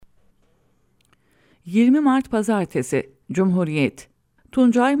20 Mart Pazartesi, Cumhuriyet.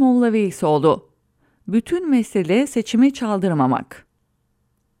 Tuncay Mollaveisoğlu Bütün mesele seçimi çaldırmamak.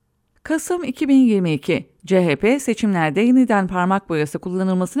 Kasım 2022, CHP seçimlerde yeniden parmak boyası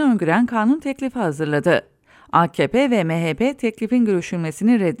kullanılmasını öngören kanun teklifi hazırladı. AKP ve MHP teklifin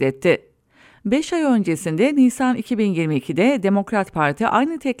görüşülmesini reddetti. 5 ay öncesinde Nisan 2022'de Demokrat Parti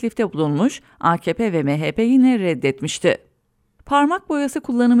aynı teklifte bulunmuş, AKP ve MHP yine reddetmişti. Parmak boyası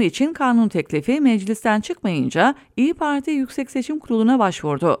kullanımı için kanun teklifi meclisten çıkmayınca İYİ Parti Yüksek Seçim Kurulu'na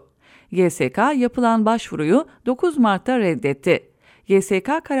başvurdu. YSK yapılan başvuruyu 9 Mart'ta reddetti. YSK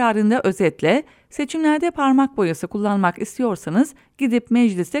kararında özetle seçimlerde parmak boyası kullanmak istiyorsanız gidip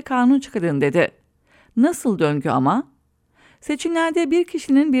mecliste kanun çıkarın dedi. Nasıl döngü ama? Seçimlerde bir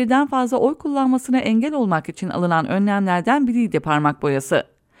kişinin birden fazla oy kullanmasına engel olmak için alınan önlemlerden biriydi parmak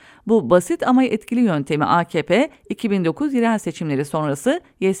boyası. Bu basit ama etkili yöntemi AKP 2009 yerel seçimleri sonrası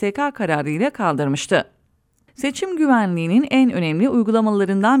YSK kararıyla kaldırmıştı. Seçim güvenliğinin en önemli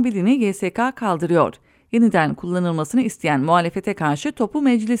uygulamalarından birini YSK kaldırıyor. Yeniden kullanılmasını isteyen muhalefete karşı topu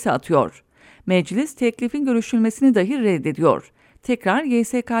meclise atıyor. Meclis teklifin görüşülmesini dahi reddediyor. Tekrar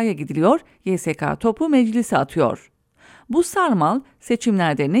YSK'ya gidiliyor, YSK topu meclise atıyor. Bu sarmal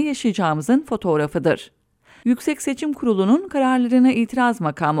seçimlerde ne yaşayacağımızın fotoğrafıdır. Yüksek Seçim Kurulu'nun kararlarına itiraz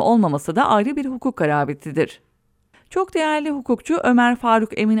makamı olmaması da ayrı bir hukuk garabetidir. Çok değerli hukukçu Ömer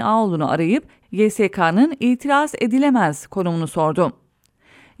Faruk Emin Ağoğlu'nu arayıp YSK'nın itiraz edilemez konumunu sordum.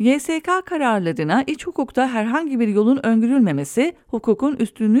 YSK kararlarına iç hukukta herhangi bir yolun öngörülmemesi hukukun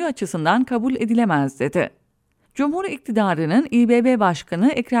üstünlüğü açısından kabul edilemez dedi. Cumhur iktidarının İBB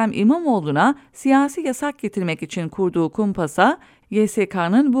Başkanı Ekrem İmamoğlu'na siyasi yasak getirmek için kurduğu kumpasa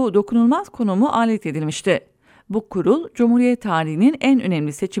YSK'nın bu dokunulmaz konumu alet edilmişti. Bu kurul, Cumhuriyet tarihinin en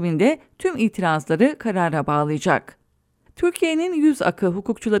önemli seçiminde tüm itirazları karara bağlayacak. Türkiye'nin yüz akı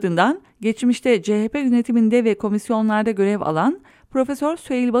hukukçularından geçmişte CHP yönetiminde ve komisyonlarda görev alan Profesör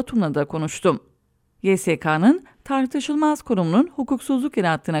Sesli Batum'la da konuştum. YSK'nın tartışılmaz konumunun hukuksuzluk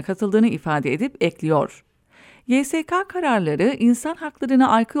yarattığına katıldığını ifade edip ekliyor. YSK kararları insan haklarına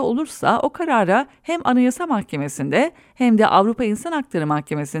aykırı olursa o karara hem Anayasa Mahkemesi'nde hem de Avrupa İnsan Hakları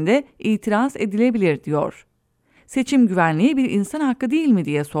Mahkemesi'nde itiraz edilebilir diyor. Seçim güvenliği bir insan hakkı değil mi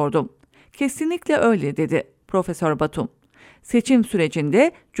diye sordum. Kesinlikle öyle dedi Profesör Batum. Seçim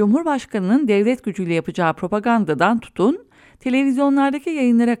sürecinde Cumhurbaşkanı'nın devlet gücüyle yapacağı propagandadan tutun, televizyonlardaki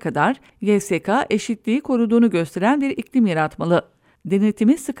yayınlara kadar YSK eşitliği koruduğunu gösteren bir iklim yaratmalı.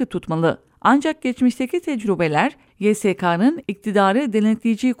 Denetimi sıkı tutmalı. Ancak geçmişteki tecrübeler YSK'nın iktidarı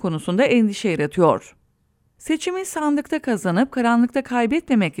denetleyeceği konusunda endişe yaratıyor. Seçimi sandıkta kazanıp karanlıkta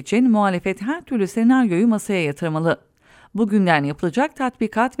kaybetmemek için muhalefet her türlü senaryoyu masaya yatırmalı. Bugünden yapılacak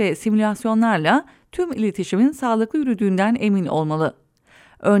tatbikat ve simülasyonlarla tüm iletişimin sağlıklı yürüdüğünden emin olmalı.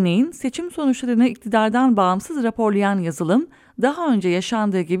 Örneğin seçim sonuçlarını iktidardan bağımsız raporlayan yazılım daha önce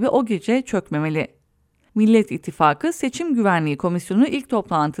yaşandığı gibi o gece çökmemeli. Millet İttifakı Seçim Güvenliği Komisyonu ilk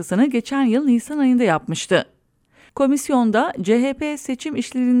toplantısını geçen yıl Nisan ayında yapmıştı. Komisyonda CHP seçim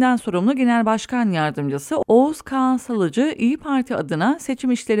işlerinden sorumlu Genel Başkan Yardımcısı Oğuz Kağan Salıcı, İYİ Parti adına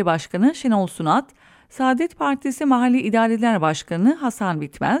Seçim İşleri Başkanı Şenol Sunat, Saadet Partisi Mahalli İdareler Başkanı Hasan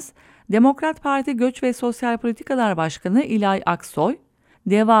Bitmez, Demokrat Parti Göç ve Sosyal Politikalar Başkanı İlay Aksoy,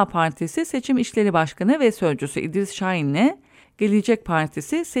 Deva Partisi Seçim İşleri Başkanı ve Sözcüsü İdris Şahin'le Gelecek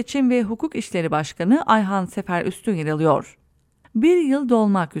Partisi Seçim ve Hukuk İşleri Başkanı Ayhan Sefer Üstün yer alıyor. Bir yıl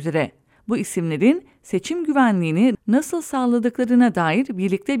dolmak üzere. Bu isimlerin seçim güvenliğini nasıl sağladıklarına dair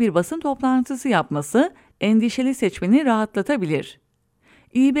birlikte bir basın toplantısı yapması endişeli seçmeni rahatlatabilir.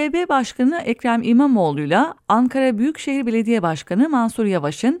 İBB Başkanı Ekrem İmamoğlu'yla Ankara Büyükşehir Belediye Başkanı Mansur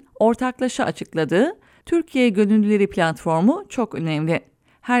Yavaş'ın ortaklaşa açıkladığı Türkiye Gönüllüleri platformu çok önemli.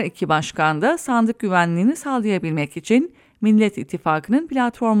 Her iki başkan da sandık güvenliğini sağlayabilmek için Millet İttifakı'nın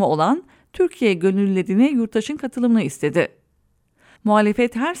platformu olan Türkiye Gönüllülerine yurttaşın katılımını istedi.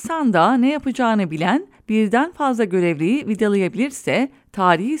 Muhalefet her sandığa ne yapacağını bilen birden fazla görevliyi vidalayabilirse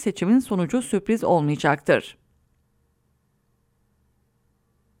tarihi seçimin sonucu sürpriz olmayacaktır.